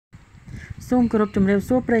សូមគោរពជំរាប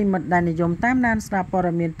សួរប្រិយមិត្តដែលនិយមតាមដានស្ដាប់ព័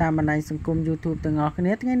ត៌មានតាមបណ្ដាញសង្គម YouTube ទាំងអស់គ្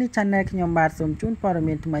នាថ្ងៃនេះ Channel ខ្ញុំបាទសូមជូនព័ត៌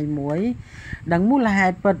មានថ្មីមួយដឹងមូលហេ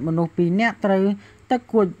តុពិតមនុស្ស2នាក់ត្រូវទឹក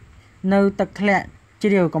គួចនៅទឹកធ្លាក់ជ្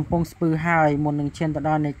រាវកំពង់ស្ពឺហើយមុននឹងឈានទៅដ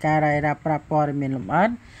ល់នៃការរាយរាប់ប្រាប់ព័ត៌មានលម្អិត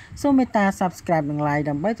សូមមេត្តា Subscribe និង Like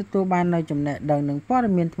ដើម្បីទទួលបាននូវចំណេះដឹងនិងព័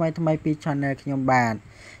ត៌មានថ្មីៗពី Channel ខ្ញុំបាទ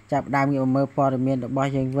ចាប់ផ្ដើមងាកមើលព័ត៌មានរបស់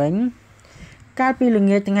យើងវិញកាលពីល្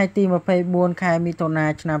ងាចថ្ងៃទី24ខែមិថុនា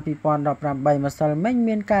ឆ្នាំ2018ម្សិលមិញ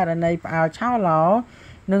មានករណីផ្អើលឆោឡោ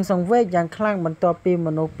និងសង្វេគយ៉ាងខ្លាំងបន្ទាប់ពីម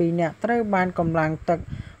នុស្ស2នាក់ត្រូវបានកម្លាំងទឹក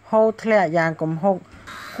ហូរធ្លាក់យ៉ាងគំហុក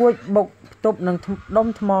គួចបុកផ្ទប់នឹងដុំ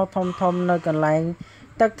ថ្មធំៗនៅកន្លែង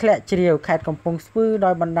ទឹកធ្លាក់ជ្រាវខេត្តកំពង់ស្ពឺដោ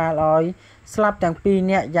យបណ្ដាលឲ្យស្លាប់ទាំង2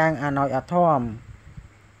នាក់យ៉ាងអាណោចអាធម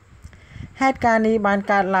ហេតុការណ៍នេះបាន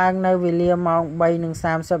កើតឡើងនៅវេលាម៉ោង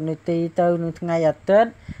 3:30 នាទីទៅនឹងថ្ងៃអាទិត្យ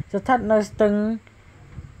ស្ថិតនៅស្ទឹង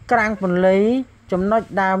ក្រាំងពន្លៃចំណុច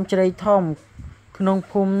ដើមជ្រៃធំក្នុង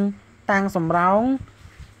ភូមិតាំងសំរោង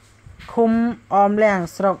ឃុំអមលៀង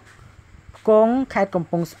ស្រុកគងខេត្តកំ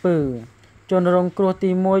ពង់ស្ពឺជនរងគ្រោះទី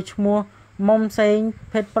1ឈ្មោះមុំសេង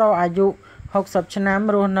ភេទប្រុសអាយុ60ឆ្នាំ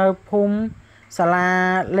រស់នៅភូមិសាលា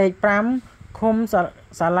លេខ5ឃុំ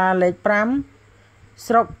សាលាលេខ5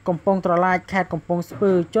ស្រុកកំពង់ត្រឡាចខេត្តកំពង់ស្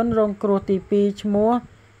ពឺជនរងគ្រោះទី2ឈ្មោះ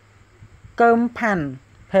កើមផាន់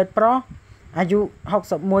ភេទប្រុសអាយុ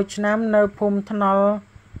61ឆ្នាំនៅភូមិថ្នល់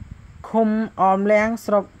ឃុំអមលៀង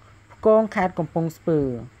ស្រុកគងខេត្តកំពង់ស្ពឺ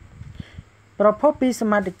ប្រពន្ធពីស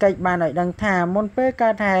មាជិកបានឲ្យដឹងថាមុនពេលកើ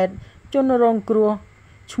តហេតុជនរងគ្រោះ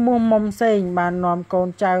ឈ្មោះមុំសេងបាននាំកូន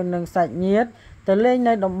ចៅនិងសាច់ញាតិទៅលេង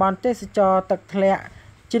នៅតំបន់ទេសចរទឹកធ្លាក់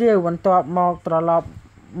ជ្រាវបន្ទាប់មកត្រឡប់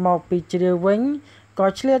មកពីជ្រាវវិញក៏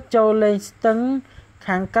ឆ្លៀតចូលលេងស្ទឹង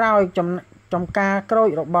ខាងក្រោយចំការក្រូច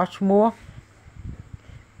របស់ឈ្មោះ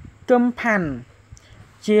កឹមផាន់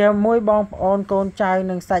ជាមួយបងប្អូនកូនចៅ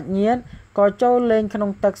និងសាច់ញាតិក៏ចូលលេងក្នុ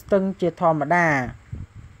ងទឹកស្ទឹងជាធម្មតា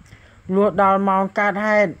លុះដល់ម៉ោងកើត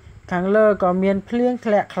ហេតុខាងលើក៏មានភ្លៀង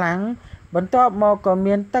ធ្លាក់ខ្លាំងបន្ទាប់មកក៏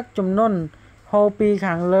មានទឹកជំនន់ហូរពី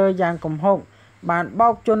ខាងលើយ៉ាងគំហុកបានបោ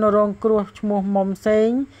កជនរងគ្រោះឈ្មោះមុំសេង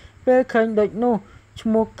ពេលឃើញដូចនោះឈ្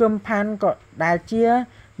មោះកឹមផាន់ក៏ដែលជា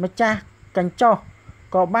ម្ចាស់កញ្ចុះ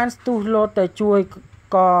ក៏បានស្ទុះលោតទៅជួយ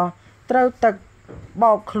ក៏ត្រូវទឹក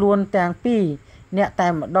បោកខ្លួនទាំងពីរអ្នកតែ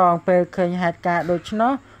ម្ដងពេលឃើញហេតុការណ៍ដូច្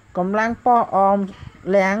នោះកម្លាំងប៉ោះអម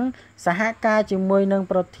លៀងសហការជាមួយនឹង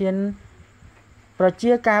ប្រធានប្រ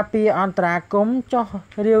ជាការពារអន្តរាគមន៍ចុះ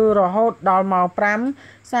រាវរហូតដល់ម៉ោង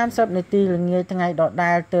 5:30 នាទីល្ងាចថ្ងៃដ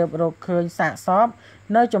ដែលទើបរកឃើញសាកសព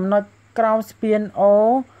នៅចំណុចក្រោមស្ពានអូ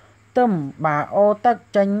ទឹមអូទឹក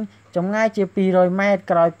ចេញចម្ងាយជា200ម៉ែត្រ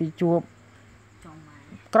ក្រោយ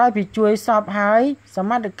ពីជួយសពហើយស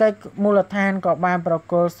មត្ថកិច្ចមូលដ្ឋានក៏បានប្រ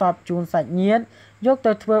គល់សពជូនសាច់ញាតិយក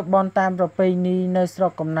ទៅធ្វើបុណ្យតាមប្រពៃណីនៅស្រុ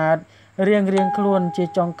កកំណើតរៀងខ្លួនជា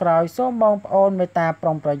ចុងក្រោយសូមបងប្អូនមេត្តាប្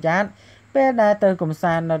រុងប្រយ័ត្នពេលដែលទៅកំ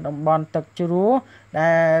សាន្តនៅតំបន់ទឹកជ្រោះ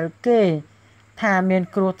ដែលគេថាមាន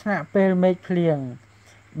គ្រោះថ្នាក់ពេលមេឃភ្លៀង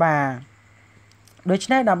បាទដូច្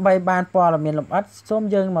នេះដើម្បីបានព័ត៌មានលម្អិតសូម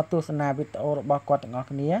យើងមកទស្សនាវីដេអូរបស់គាត់ទាំងអស់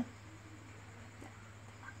គ្នា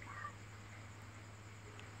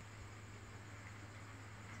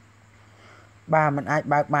បាទមិនអាច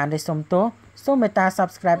បើកបានទេសូមទោសសូមមេត្តា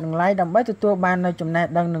Subscribe និង Like ដើម្បីទទួលបាននូវចំណេះ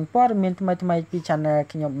ដឹងនិងព័ត៌មានថ្មីៗពី Channel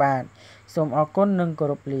ខ្ញុំបាទសូមអរគុណនិងគោ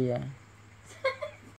រពលា